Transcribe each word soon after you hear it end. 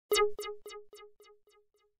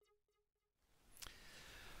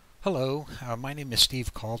Hello, my name is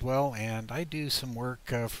Steve Caldwell, and I do some work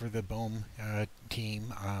for the Bome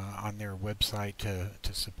team on their website to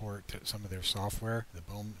support some of their software, the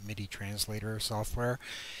Bome MIDI Translator software.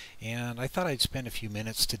 And I thought I'd spend a few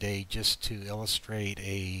minutes today just to illustrate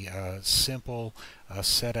a simple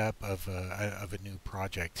setup of a new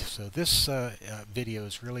project. So this video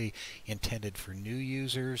is really intended for new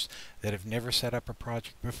users that have never set up a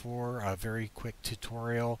project before. A very quick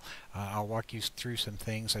tutorial. I'll walk you through some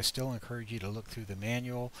things. I still encourage you to look through the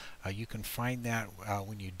manual. You can find that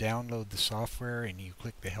when you download the software and you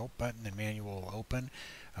click the help button, the manual will open.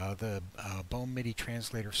 The Bome MIDI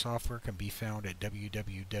Translator software can be found at www.bome.com,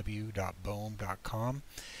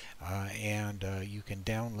 and you can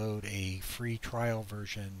download a free trial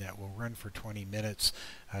version that will run for 20 minutes.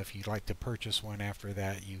 If you'd like to purchase one after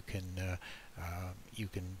that, you can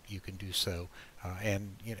do so.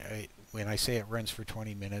 And you know, when I say it runs for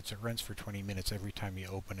 20 minutes, it runs for 20 minutes every time you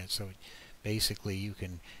open it. So basically, you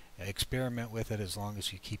can experiment with it as long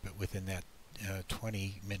as you keep it within that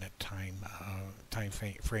 20-minute time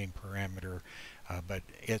frame parameter, but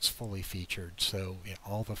it's fully featured, so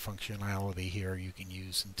all the functionality here you can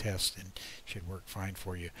use and test and should work fine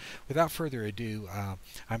for you. Without further ado,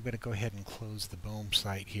 I'm going to go ahead and close the Bome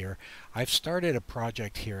site here. I've started a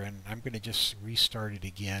project here, and I'm going to just restart it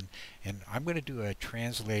again, and I'm going to do a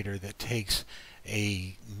translator that takes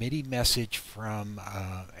a MIDI message from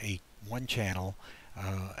one channel,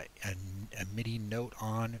 a MIDI note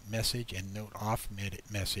on message and note off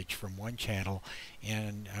message from one channel,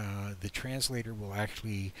 and the translator will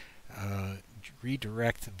actually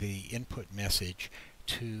redirect the input message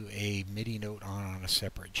to a MIDI note on a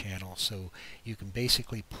separate channel. So you can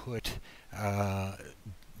basically put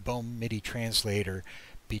Bome MIDI Translator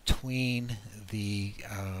between the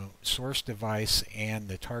source device and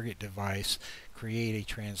the target device, create a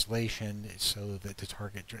translation so that the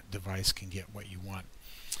target device can get what you want.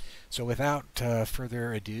 So without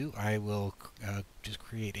further ado, I will just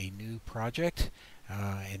create a new project,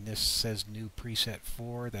 and this says new preset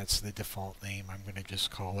 4. That's the default name. I'm going to just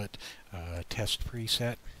call it test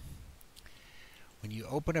preset. When you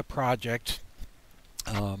open a project,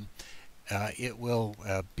 it will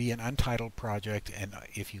be an untitled project, and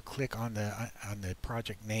if you click on the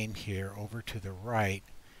project name here over to the right,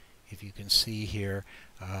 if you can see here,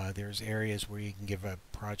 there's areas where you can give a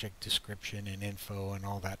project description and info and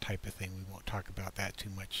all that type of thing. We won't talk about that too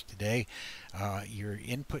much today. Your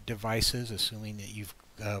input devices, assuming that you've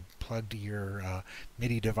plugged your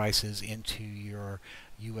MIDI devices into your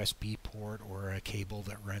USB port or a cable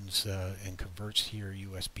that runs and converts to your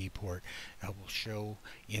USB port, will show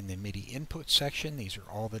in the MIDI input section. These are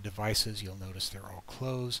all the devices. You'll notice they're all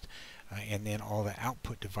closed. And then all the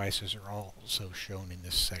output devices are also shown in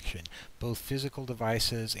this section, both physical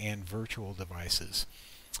devices and virtual devices.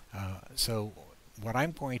 So what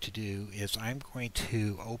I'm going to do is I'm going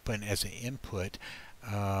to open as an input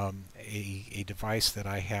a device that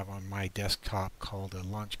I have on my desktop called a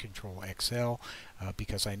Launch Control XL,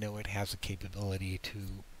 because I know it has the capability to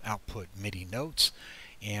output MIDI notes.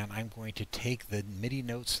 And I'm going to take the MIDI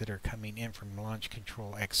notes that are coming in from Launch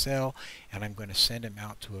Control XL, and I'm going to send them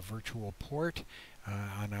out to a virtual port,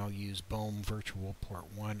 and I'll use Bome Virtual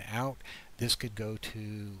Port 1 out. This could go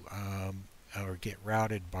to or get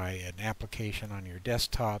routed by an application on your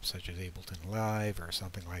desktop, such as Ableton Live or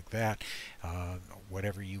something like that,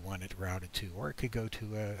 whatever you want it routed to. Or it could go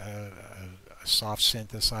to a soft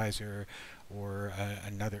synthesizer or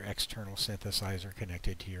another external synthesizer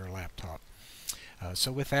connected to your laptop.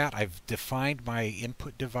 So with that, I've defined my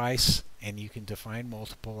input device, and you can define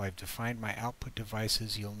multiple. I've defined my output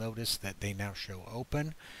devices. You'll notice that they now show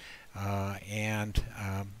open, and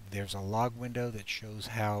there's a log window that shows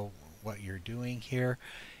what you're doing here,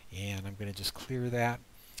 and I'm going to just clear that.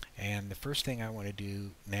 And the first thing I want to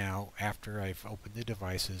do now, after I've opened the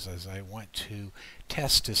devices, is I want to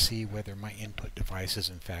test to see whether my input device is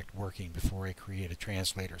in fact working before I create a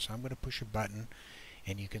translator. So I'm going to push a button,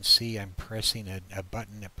 and you can see I'm pressing a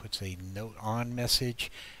button that puts a note on message,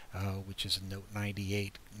 which is note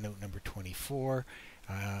 98, note number 24,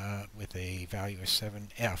 with a value of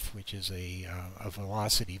 7F, which is a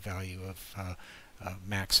velocity value of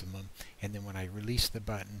maximum. And then when I release the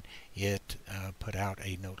button, it put out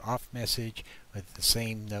a note off message with the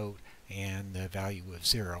same note and the value of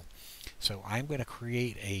 0. So I'm going to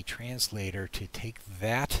create a translator to take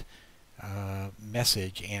that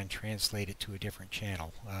message and translate it to a different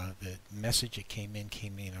channel. The message that came in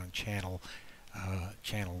on channel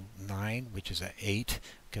 9, which is a 8,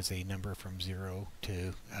 because they number from 0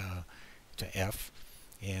 to F.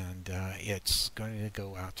 and it's going to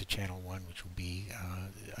go out to channel 1, which will be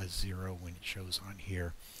a 0 when it shows on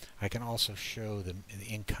here. I can also show the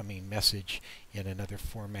incoming message in another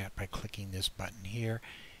format by clicking this button here,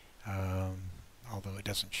 although it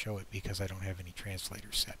doesn't show it because I don't have any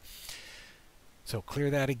translators set. So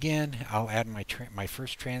clear that again. I'll add my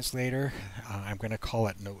first translator. I'm going to call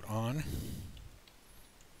it Note On.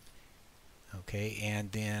 Okay,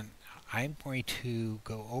 and then I'm going to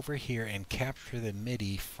go over here and capture the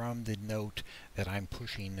MIDI from the note that I'm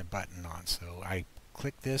pushing the button on. So I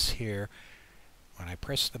click this here. When I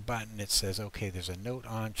press the button, it says, okay, there's a note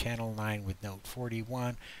on channel 9 with note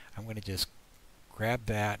 41. I'm going to just grab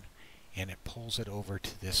that, and it pulls it over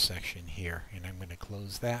to this section here. And I'm going to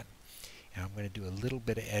close that. And I'm going to do a little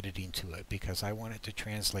bit of editing to it because I want it to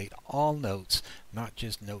translate all notes, not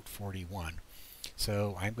just note 41.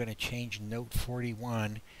 So I'm going to change note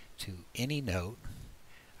 41 to any note.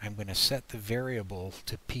 I'm going to set the variable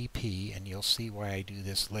to PP, and you'll see why I do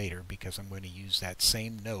this later, because I'm going to use that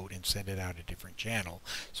same note and send it out a different channel.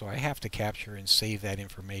 So I have to capture and save that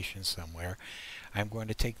information somewhere. I'm going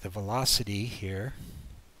to take the velocity here,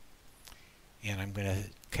 and I'm going to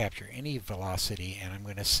capture any velocity, and I'm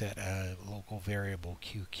going to set a local variable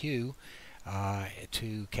QQ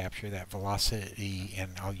to capture that velocity,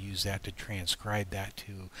 and I'll use that to transcribe that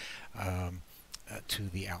to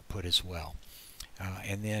the output as well.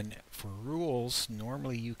 And then for rules,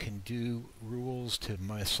 normally you can do rules to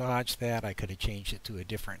massage that. I could have changed it to a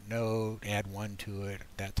different note, add one to it,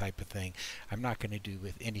 that type of thing. I'm not going to do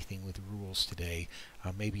anything with rules today.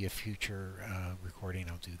 Maybe a future recording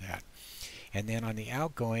I'll do that. And then on the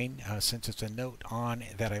outgoing, since it's a note on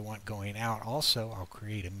that I want going out, also I'll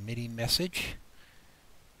create a MIDI message.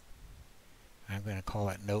 I'm going to call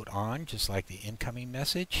it Note On, just like the incoming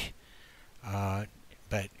message.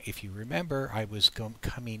 But if you remember, I was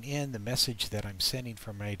coming in the message that I'm sending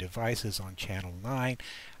from my devices on channel 9.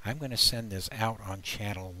 I'm going to send this out on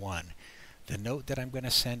channel 1. The note that I'm going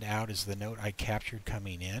to send out is the note I captured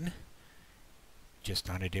coming in, just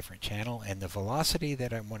on a different channel, and the velocity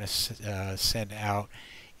that I want to send out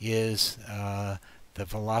is the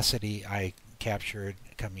velocity I captured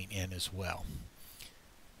coming in as well.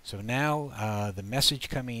 So now the message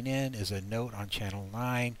coming in is a note on channel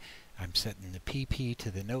 9. I'm setting the PP to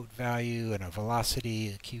the note value and a velocity,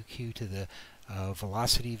 a QQ to the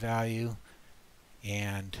velocity value,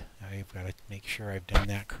 and I've got to make sure I've done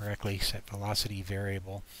that correctly, set velocity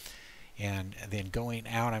variable. And then going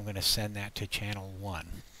out, I'm going to send that to channel 1.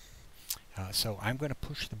 So I'm going to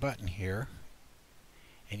push the button here,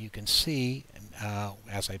 and you can see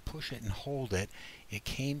as I push it and hold it, it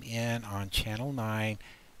came in on channel 9,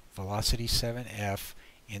 velocity 7F,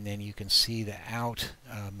 and then you can see the out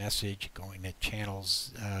message going to channel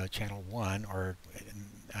 1 or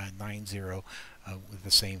 90 with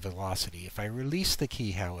the same velocity. If I release the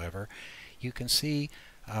key, however, you can see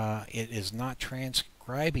it is not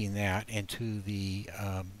transcribing that into the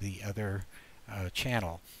other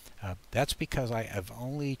channel. That's because I have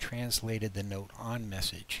only translated the note on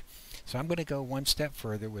message. So I'm going to go one step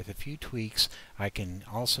further with a few tweaks. I can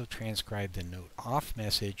also transcribe the note off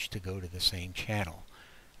message to go to the same channel.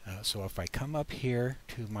 So if I come up here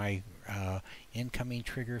to my incoming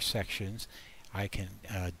trigger sections, I can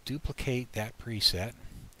duplicate that preset.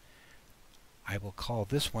 I will call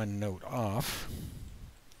this one Note Off.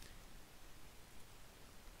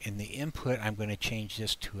 In the input, I'm going to change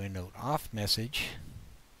this to a Note Off message.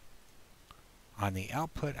 On the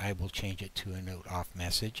output, I will change it to a Note Off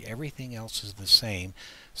message. Everything else is the same.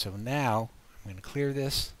 So now, I'm going to clear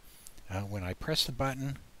this. When I press the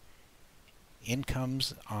button, in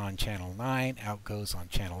comes on channel 9, out goes on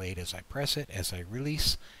channel 8 as I press it. As I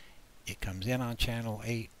release, it comes in on channel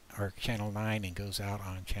 8 or channel 9 and goes out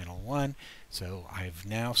on channel 1. So I've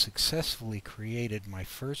now successfully created my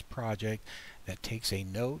first project that takes a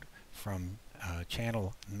note from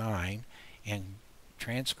channel 9 and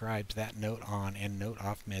transcribes that note on and note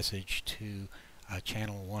off message to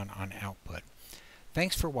channel 1 on output.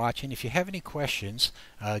 Thanks for watching. If you have any questions,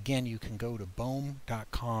 again, you can go to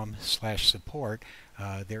bome.com/support.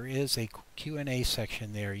 There is a Q&A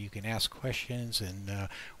section there. You can ask questions, and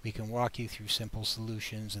we can walk you through simple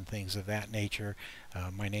solutions and things of that nature.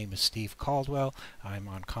 My name is Steve Caldwell. I'm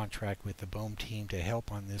on contract with the Bome team to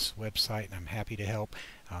help on this website, and I'm happy to help.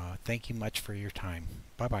 Thank you much for your time.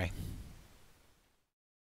 Bye-bye.